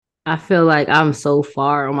I feel like I'm so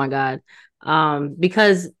far. Oh my God.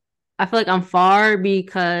 Because I feel like I'm far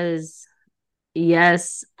because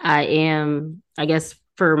yes, I am. I guess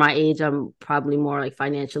for my age, I'm probably more like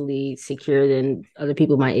financially secure than other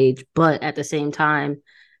people my age. But at the same time,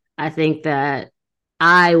 I think that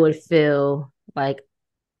I would feel like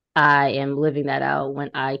I am living that out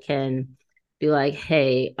when I can be like,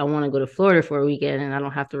 hey, I want to go to Florida for a weekend and I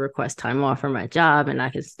don't have to request time off from my job and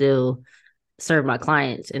I can still serve my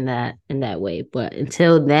clients in that way. But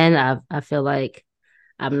until then, I feel like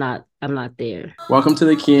I'm not there. Welcome to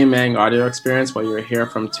the Key and Mang audio experience, where you'll hear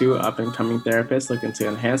from two up and coming therapists looking to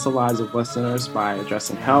enhance the lives of listeners by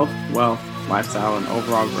addressing health, wealth, lifestyle, and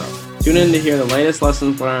overall growth. Tune in to hear the latest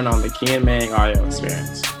lessons learned on the Key and Mang audio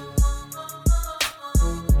experience.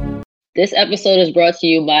 This episode is brought to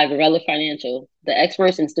you by Varela Financial, the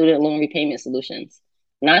experts in student loan repayment solutions.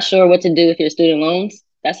 Not sure what to do with your student loans?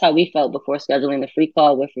 That's how we felt before scheduling the free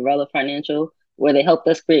call with Varela Financial, where they helped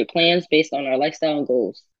us create plans based on our lifestyle and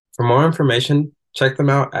goals. For more information, check them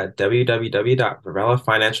out at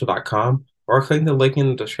www.varelafinancial.com or click the link in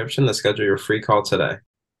the description to schedule your free call today.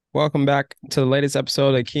 Welcome back to the latest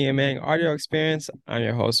episode of Key and Mang Audio Experience. I'm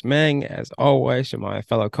your host, Mang. As always, you're my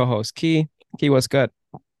fellow co-host, Key. Key, what's good?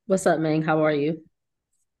 What's up, Ming? How are you?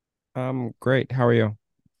 I'm great. How are you?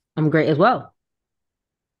 I'm great as well.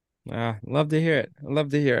 Love to hear it. Love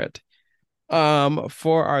to hear it.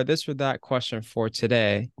 For our this or that question for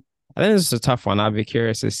today, I think this is a tough one. I'd be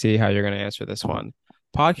curious to see how you're going to answer this one.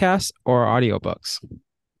 Podcasts or audiobooks?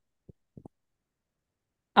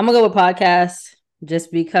 I'm gonna go with podcasts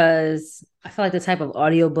just because I feel like the type of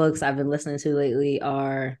audiobooks I've been listening to lately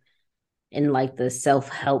are in like the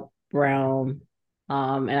self-help realm.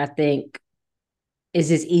 And I think it's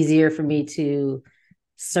just easier for me to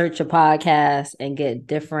search a podcast and get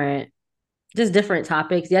different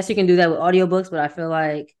topics. Yes, you can do that with audiobooks, but I feel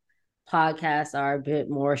like podcasts are a bit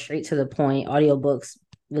more straight to the point. Audiobooks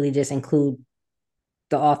really just include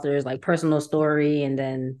the author's like personal story, and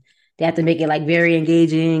then they have to make it like very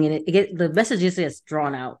engaging, and the message just gets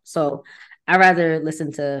drawn out. So I rather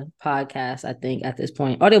listen to podcasts. I think at this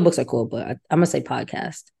point, audiobooks are cool, but I'm gonna say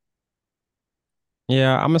podcast.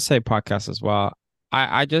 Yeah, I'm gonna say podcast as well.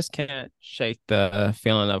 I just can't shake the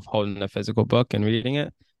feeling of holding a physical book and reading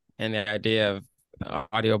it. And the idea of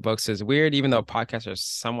audiobooks is weird, even though podcasts are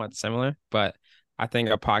somewhat similar. But I think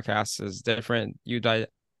a podcast is different.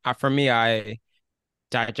 For me, I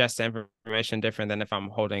digest the information different than if I'm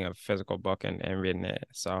holding a physical book and reading it.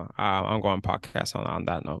 So I'm going podcast on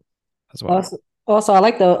that note as well. Also, I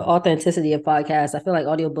like the authenticity of podcasts. I feel like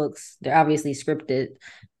audiobooks, they're obviously scripted.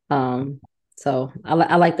 Um, so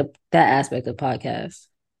I like that aspect of podcasts.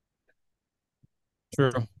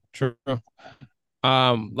 True, true.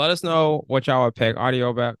 Let us know what y'all would pick,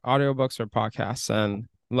 audiobooks or podcasts, and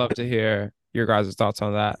love to hear your guys' thoughts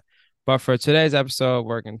on that. But for today's episode,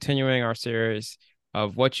 we're continuing our series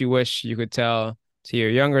of what you wish you could tell to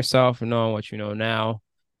your younger self, knowing what you know now.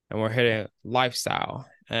 And we're hitting lifestyle.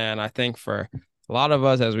 And I think for a lot of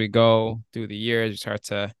us, as we go through the years, we start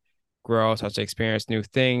to grow, start to experience new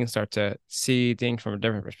things, start to see things from a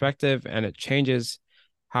different perspective, and it changes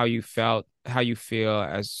how you feel,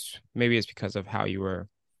 as maybe it's because of how you were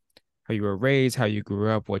raised, how you grew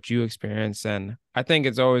up, what you experienced. And I think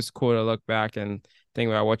it's always cool to look back and think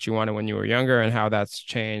about what you wanted when you were younger and how that's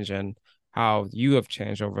changed and how you have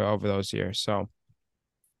changed over those years. So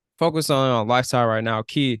focus on lifestyle right now.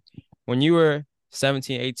 Key, when you were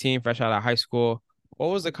 17, 18, fresh out of high school, what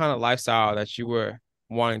was the kind of lifestyle that you were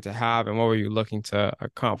wanting to have, and what were you looking to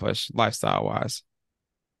accomplish lifestyle wise?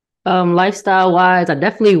 Lifestyle wise, I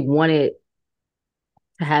definitely wanted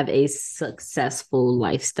to have a successful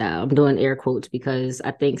lifestyle. I'm doing air quotes because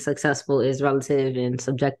I think successful is relative and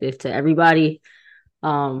subjective to everybody.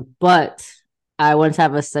 But I wanted to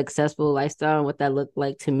have a successful lifestyle. And what that looked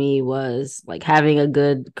like to me was like having a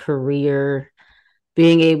good career,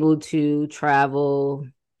 being able to travel,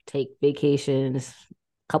 take vacations a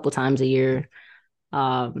couple times a year,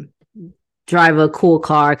 um, drive a cool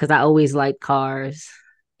car because I always liked cars,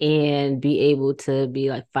 and be able to be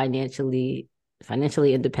like financially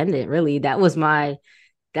independent. Really, that was my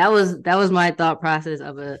thought process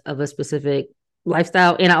of a specific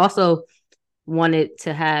lifestyle. And I also wanted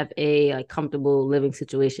to have a like comfortable living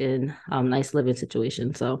situation, nice living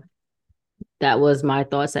situation. So that was my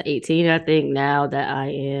thoughts at 18. I think now that I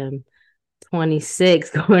am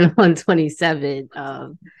 26 going on 27,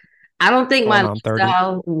 I don't think my Going on 30.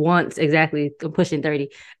 lifestyle once exactly, I'm pushing 30.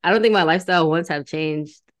 I don't think my lifestyle once have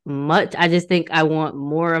changed much. I just think I want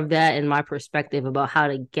more of that, and my perspective about how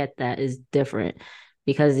to get that is different.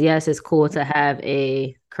 Because yes, it's cool to have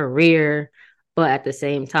a career, But at the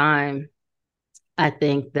same time, I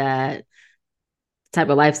think that type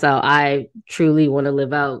of lifestyle I truly want to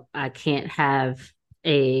live out, I can't have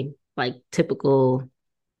a like typical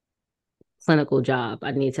clinical job.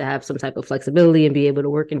 I need to have some type of flexibility and be able to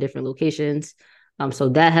work in different locations. So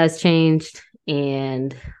that has changed.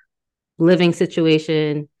 And living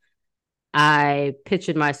situation, I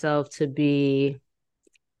pictured myself to be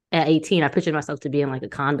at 18. I pictured myself to be in like a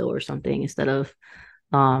condo or something instead of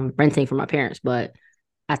renting from my parents. But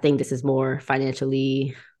I think this is more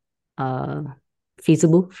financially uh,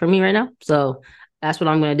 feasible for me right now. So that's what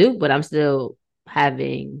I'm going to do. But I'm still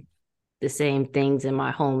having the same things in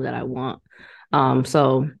my home that I want.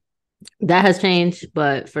 So that has changed,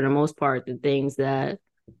 but for the most part, the things that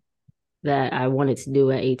I wanted to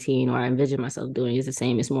do at 18 or I envisioned myself doing is the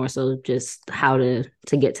same. It's more so just how to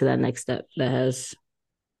get to that next step that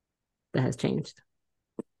has changed.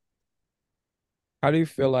 How do you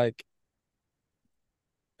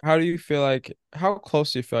feel like how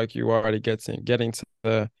close do you feel like you are to getting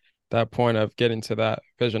to that point of getting to that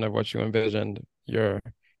vision of what you envisioned your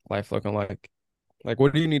life looking like? Like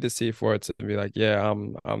what do you need to see for it to be like, yeah,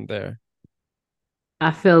 I'm there?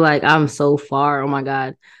 I feel like I'm so far. Oh my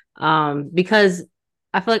God. Because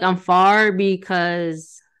I feel like I'm far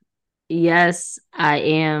because yes, I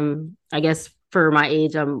am. I guess for my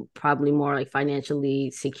age, I'm probably more like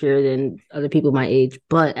financially secure than other people my age.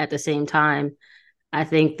 But at the same time, I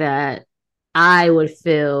think that I would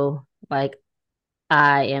feel like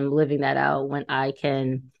I am living that out when I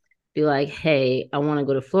can be like, hey, I want to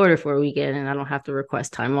go to Florida for a weekend and I don't have to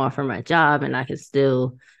request time off from my job and I can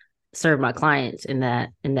still serve my clients in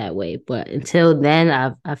that way. But until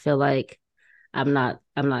then, I feel like I'm not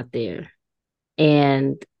there.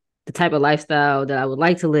 And the type of lifestyle that I would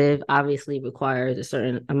like to live obviously requires a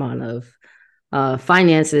certain amount of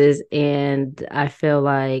finances. And I feel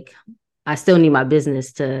like I still need my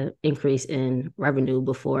business to increase in revenue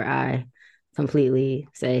before I completely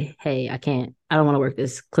say, hey, I don't want to work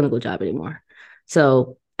this clinical job anymore.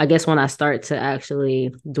 So I guess when I start to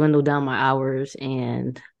actually dwindle down my hours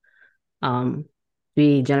and um,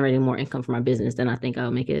 be generating more income for my business, then I think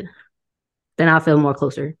I'll make it, then I'll feel more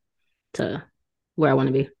closer to where I want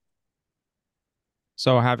to be.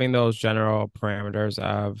 So having those general parameters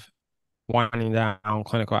of winding down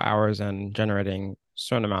clinical hours and generating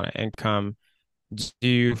certain amount of income, do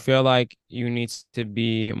you feel like you need to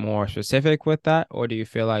be more specific with that, or do you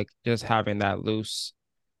feel like just having that loose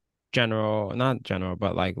general, not general,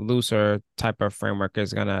 but like looser type of framework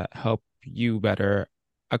is gonna help you better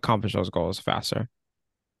accomplish those goals faster?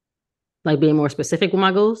 Like being more specific with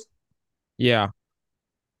my goals. Yeah.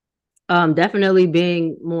 Definitely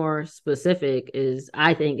being more specific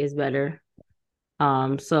I think is better.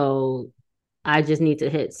 So I just need to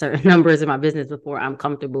hit certain numbers in my business before I'm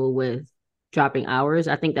comfortable with dropping hours.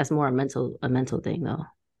 I think that's more a mental thing though.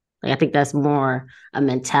 Like I think that's more a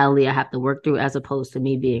mentality I have to work through as opposed to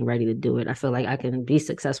me being ready to do it. I feel like I can be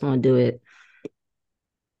successful and do it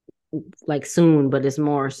like soon, but it's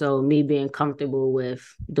more so me being comfortable with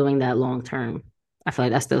doing that long term. I feel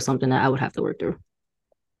like that's still something that I would have to work through.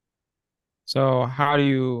 So how do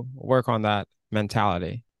you work on that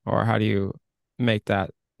mentality, or how do you make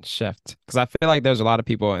that shift? Because I feel like there's a lot of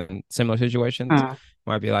people in similar situations Uh,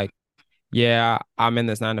 might be like, yeah, I'm in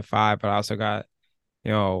this 9 to 5, but I also got,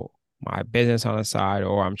 you know, my business on the side,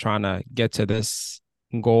 or I'm trying to get to this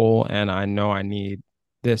goal and I know I need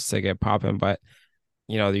this to get popping. But,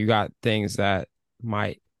 you got things that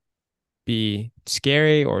might be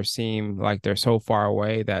scary or seem like they're so far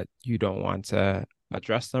away that you don't want to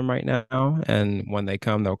address them right now. And when they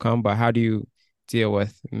come, they'll come. But how do you deal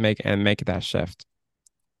with make that shift?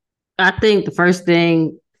 I think the first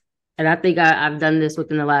thing, and I think I've done this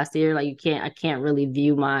within the last year. Like I can't really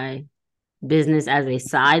view my business as a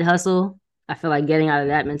side hustle. I feel like getting out of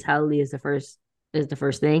that mentality is the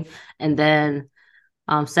first thing, and then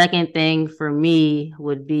second thing for me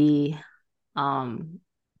would be um,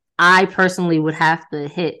 I personally would have to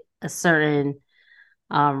hit a certain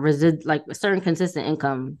like a certain consistent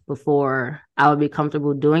income before I would be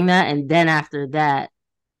comfortable doing that, and then after that,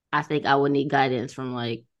 I think I would need guidance from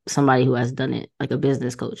like somebody who has done it, like a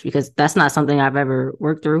business coach, because that's not something I've ever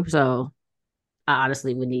worked through. So I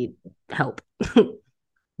honestly would need help.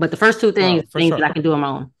 But the first two things, No, for things sure. that I can do on my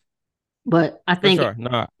own. But I For think sure.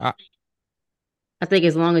 No, I think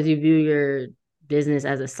as long as you view your business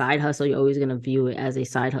as a side hustle, you're always gonna view it as a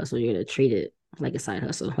side hustle. You're gonna treat it like a side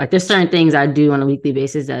hustle. Like there's certain things I do on a weekly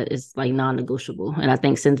basis that is like non-negotiable. And I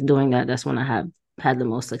think since doing that, that's when I have had the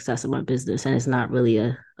most success in my business. And it's not really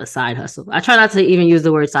a side hustle. I try not to even use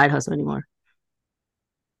the word side hustle anymore.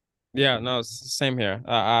 yeah, no, same here.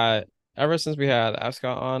 ever since we had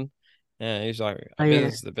Ascot on, and he's like, Oh a yeah.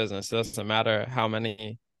 business is a business. It doesn't matter how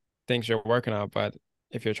many things you're working on, but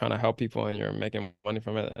if you're trying to help people and you're making money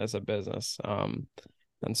from it, it's a business.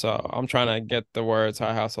 And so I'm trying to get the word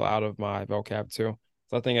side hustle out of my vocab too.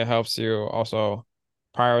 So I think it helps you also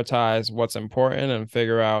prioritize what's important and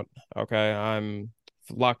figure out, okay, I'm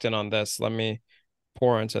locked in on this. Let me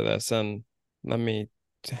pour into this and let me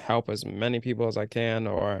help as many people as I can,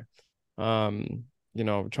 or um,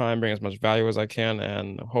 try and bring as much value as I can,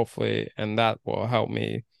 and hopefully, and that will help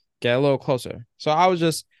me get a little closer. So I was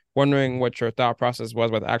just wondering what your thought process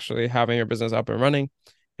was with actually having your business up and running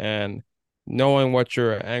and knowing what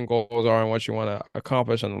your end goals are and what you want to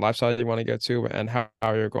accomplish and the lifestyle you want to get to, and how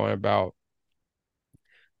you're going about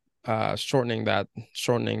shortening that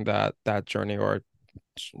journey, or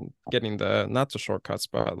getting the not the shortcuts,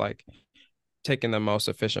 but like taking the most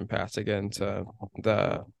efficient path to get into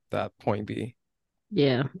the that point B.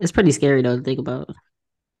 Yeah. It's pretty scary though to think about.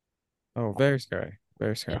 Oh, very scary.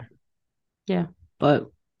 Very Yeah. scary. Yeah.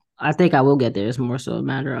 But I think I will get there. It's more so a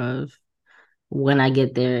matter of when I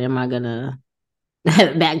get there, am I gonna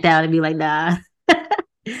back down and be like, nah,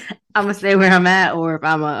 I'm gonna stay where I'm at, or if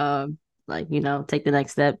I'm gonna like, take the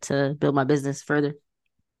next step to build my business further.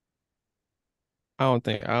 I don't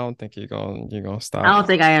think you're gonna I stop. don't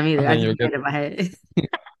think I am I either. I think just you'll get get it in my head.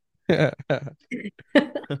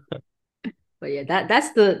 But yeah,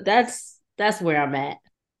 that's where I'm at.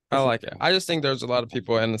 I That's like it. I just think there's a lot of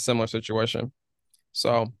people in a similar situation.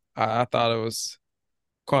 So I thought it was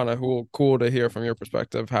kind of cool to hear from your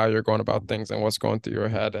perspective how you're going about things and what's going through your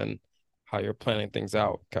head and how you're planning things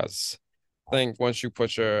out. Because I think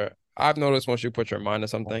I've noticed once you put your mind to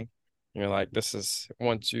something, you're like,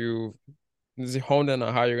 once you honed in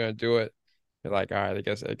on how you're gonna do it, you're like, all right, it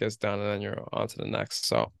gets done, and then you're on to the next.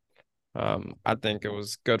 So, I think it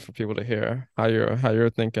was good for people to hear how you're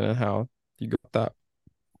thinking and how you got that.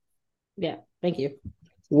 yeah. Thank you.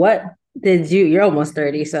 What you're almost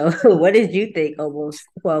 30, so what did you think almost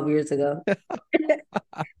 12 years ago?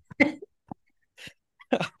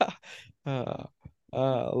 uh,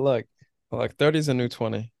 look, 30 is a new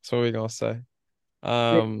 20. That's what we gonna say.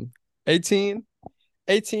 Um, 18,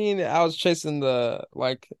 18, I was chasing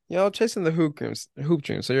chasing the hoop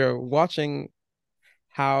dreams. So you're watching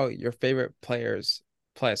how your favorite players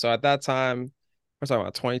play. So at that time, we're talking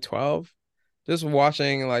about 2012, just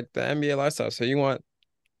watching like the NBA lifestyle. So you want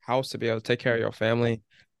house to be able to take care of your family,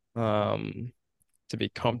 um, to be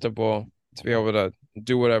comfortable, to be able to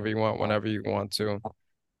do whatever you want whenever you want to.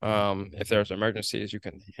 If there's emergencies, you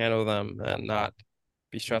can handle them and not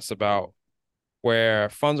be stressed about where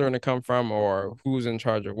funds are going to come from or who's in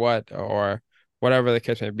charge of what or whatever the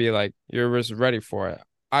case may be. Like you're just ready for it.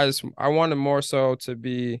 I wanted more so to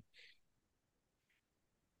be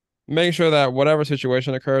making sure that whatever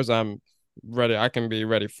situation occurs, I'm ready. I can be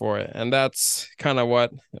ready for it, and that's kind of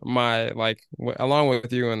what my along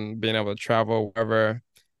with you and being able to travel wherever.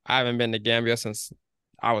 I haven't been to Gambia since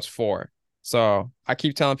I was 4, so I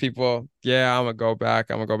keep telling people, yeah, I'm gonna go back.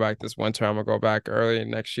 I'm gonna go back this winter. I'm gonna go back early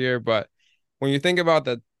next year. But when you think about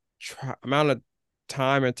the amount of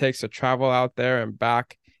time it takes to travel out there and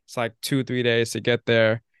back, it's like 2, 3 days to get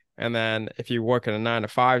there. And then if you work in a 9 to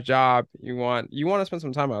 5 job, you want to spend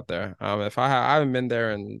some time out there. If I haven't been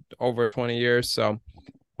there in over 20 years, so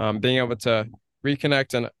being able to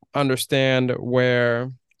reconnect and understand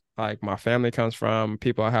where like my family comes from,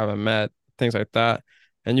 people I haven't met, things like that,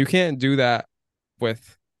 and you can't do that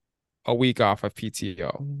with a week off of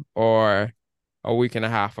PTO or a week and a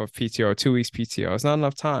half of PTO, 2 weeks PTO. It's not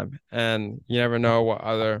enough time, and you never know what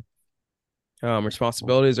other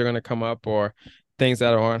responsibilities are going to come up or things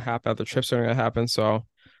that are going to happen, other trips are going to happen. So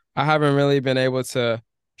I haven't really been able to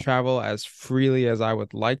travel as freely as I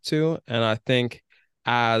would like to. And I think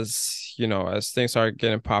as things start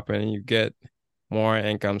getting popping and you get more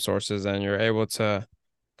income sources and you're able to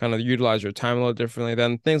kind of utilize your time a little differently,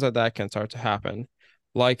 then things like that can start to happen.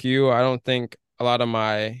 Like you, I don't think a lot of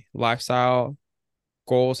my lifestyle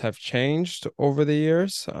goals have changed over the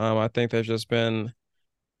years. I think there's just been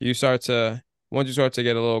you start to once you start to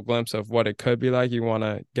get a little glimpse of what it could be like, you want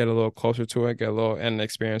to get a little closer to it, get a little and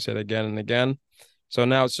experience it again and again. So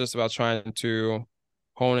now it's just about trying to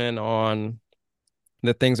hone in on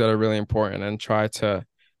the things that are really important and try to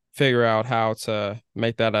figure out how to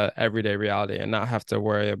make that a everyday reality and not have to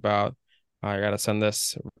worry about I gotta send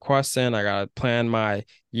this request in, I gotta plan my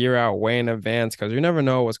year out way in advance because you never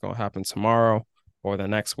know what's gonna happen tomorrow or the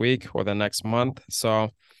next week or the next month.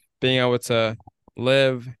 So being able to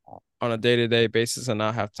live on a day-to-day basis and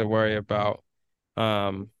not have to worry about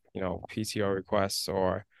PTO requests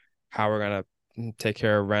or how we're gonna take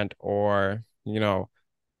care of rent or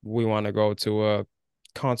we want to go to a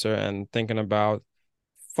concert and thinking about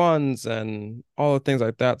funds and all the things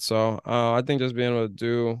like that. So I think just being able to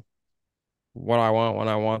do what I want when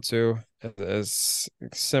I want to is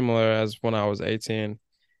similar as when I was 18.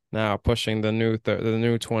 Now pushing the new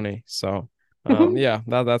 20. So yeah,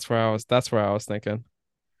 that's where I was thinking.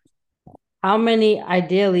 How many,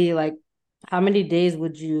 ideally, like, how many days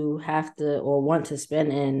would you have to or want to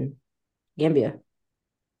spend in Gambia?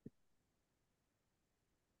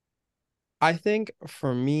 I think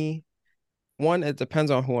for me, one, it depends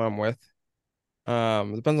on who I'm with.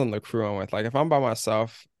 It depends on the crew I'm with. Like if I'm by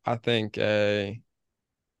myself, I think a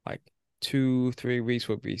like 2, 3 weeks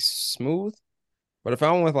would be smooth. But if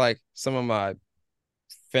I'm with like some of my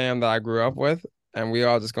fam that I grew up with and we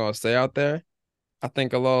all just gonna stay out there, I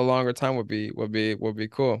think a little longer time would be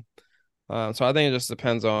cool. So I think it just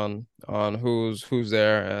depends on who's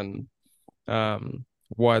there and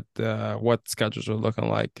what schedules are looking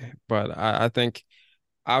like. But I think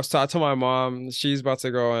I was talking to my mom. She's about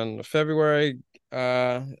to go in February,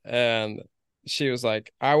 and she was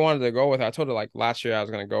like, I wanted to go with her. I told her like last year I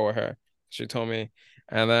was gonna go with her. She told me,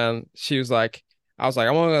 and then she was like, I was like,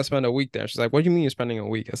 I'm only gonna spend a week there. She's like, what do you mean you're spending a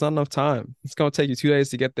week? It's not enough time. It's gonna take you 2 days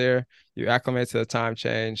to get there. You acclimate to the time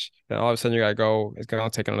change, then all of a sudden you gotta go. It's gonna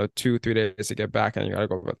take another 2, 3 days to get back, and you gotta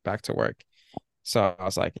go back to work. So I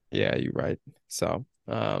was like, yeah, you're right. So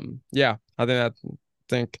yeah, I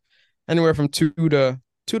think anywhere from 2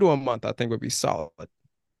 to a month, I think would be solid.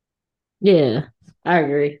 Yeah, I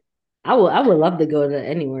agree. I would love to go to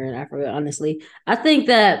anywhere in Africa, honestly. I think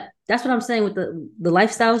that that's what I'm saying with the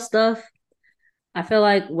lifestyle stuff. I feel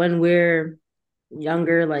like when we're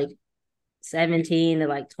younger, like 17 to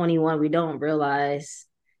like 21, we don't realize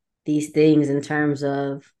these things in terms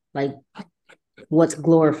of like what's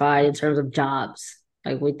glorified in terms of jobs.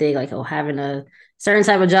 Like we think like, oh, having a certain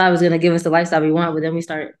type of job is gonna give us the lifestyle we want, but then we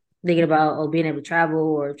start thinking about, oh, being able to travel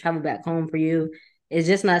or travel back home for you. It's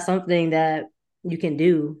just not something that you can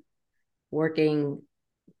do working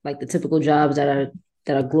like the typical jobs that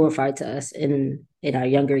are glorified to us in our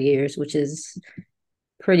younger years, which is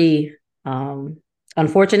pretty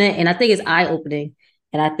unfortunate. And I think it's eye opening.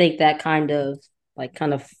 And I think that kind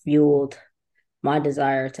of fueled my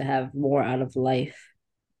desire to have more out of life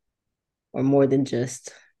or more than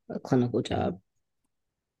just a clinical job.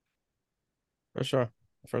 For sure.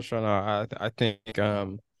 For sure. No, I think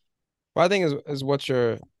what I think is what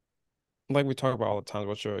you're like we talk about all the time,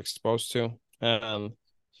 what you're exposed to. And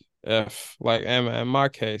if like in my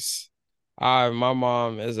case, I my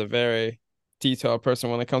mom is a very detailed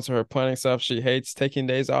person when it comes to her planning stuff. She hates taking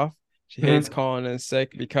days off. She hates Mm-hmm. calling in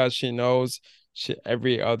sick because she knows she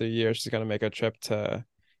every other year she's gonna make a trip to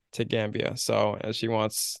Gambia. So and she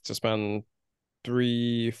wants to spend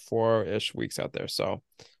 3, 4-ish weeks out there. So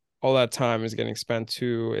all that time is getting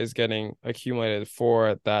accumulated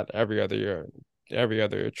for that every other year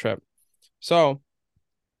trip. So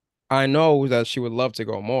I know that she would love to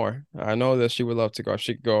go more. I know that she would love to go.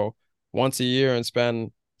 She could go once a year and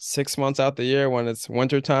spend 6 months out the year when it's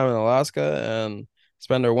winter time in Alaska and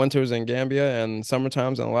spend her winters in Gambia and summer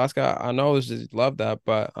times in Alaska. I know she'd love that,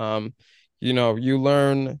 but you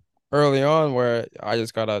learn early on where I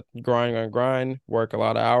just gotta grind, work a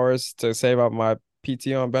lot of hours to save up my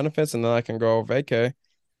PTO and benefits, and then I can go vacay.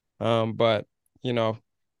 But you know,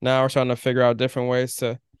 now we're trying to figure out different ways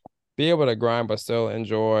to be able to grind but still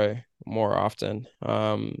enjoy more often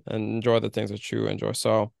and enjoy the things that you enjoy.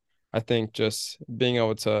 So I think just being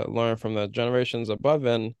able to learn from the generations above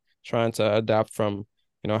and trying to adapt from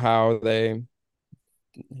how they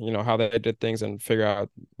did things and figure out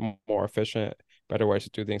more efficient better ways to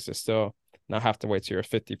do things to still not have to wait till you're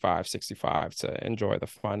 55, 65 to enjoy the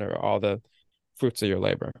fun or all the fruits of your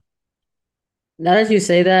labor. Now that you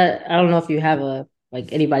say that, I don't know if you have a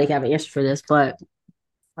like anybody can have an answer for this, but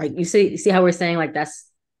like you see how we're saying like that's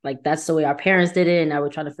the way our parents did it, and now we're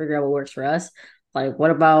trying to figure out what works for us. Like,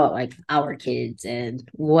 what about like our kids and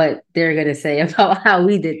what they're gonna say about how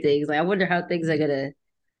we did things? Like, I wonder how things are gonna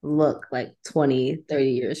look like 20,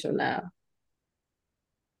 30 years from now.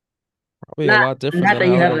 Probably a lot different Not than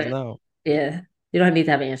that you how it have is a now. yeah, you don't need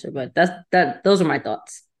to have an answer, but those are my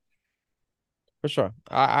thoughts. For sure.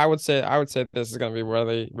 I would say this is gonna be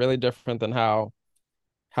really, really different than how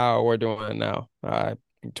we're doing it now.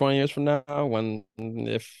 20 years from now, when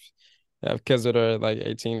if you have kids that are like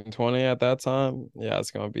 18, 20 at that time, yeah,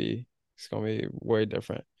 it's gonna be way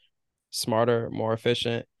different, smarter, more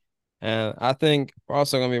efficient. And I think we're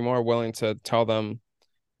also gonna be more willing to tell them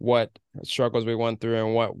what struggles we went through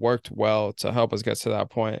and what worked well to help us get to that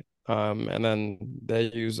point. And then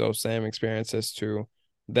they use those same experiences to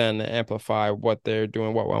then amplify what they're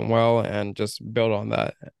doing, what went well, and just build on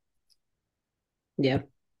that. Yeah,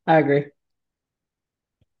 I agree.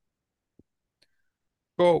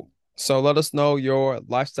 Cool. So let us know your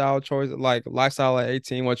lifestyle choice, like lifestyle at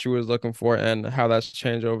 18, what you was looking for and how that's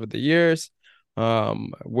changed over the years.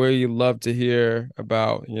 We love to hear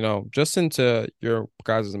about, just into your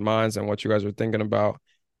guys' minds and what you guys are thinking about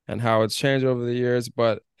and how it's changed over the years.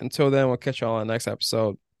 But until then, we'll catch y'all on the next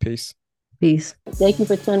episode. Peace. Peace. Thank you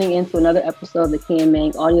for tuning in to another episode of the Key and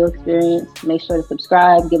Mang audio experience. Make sure to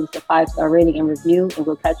subscribe, give us a 5-star rating and review, and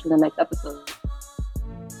we'll catch you in the next episode.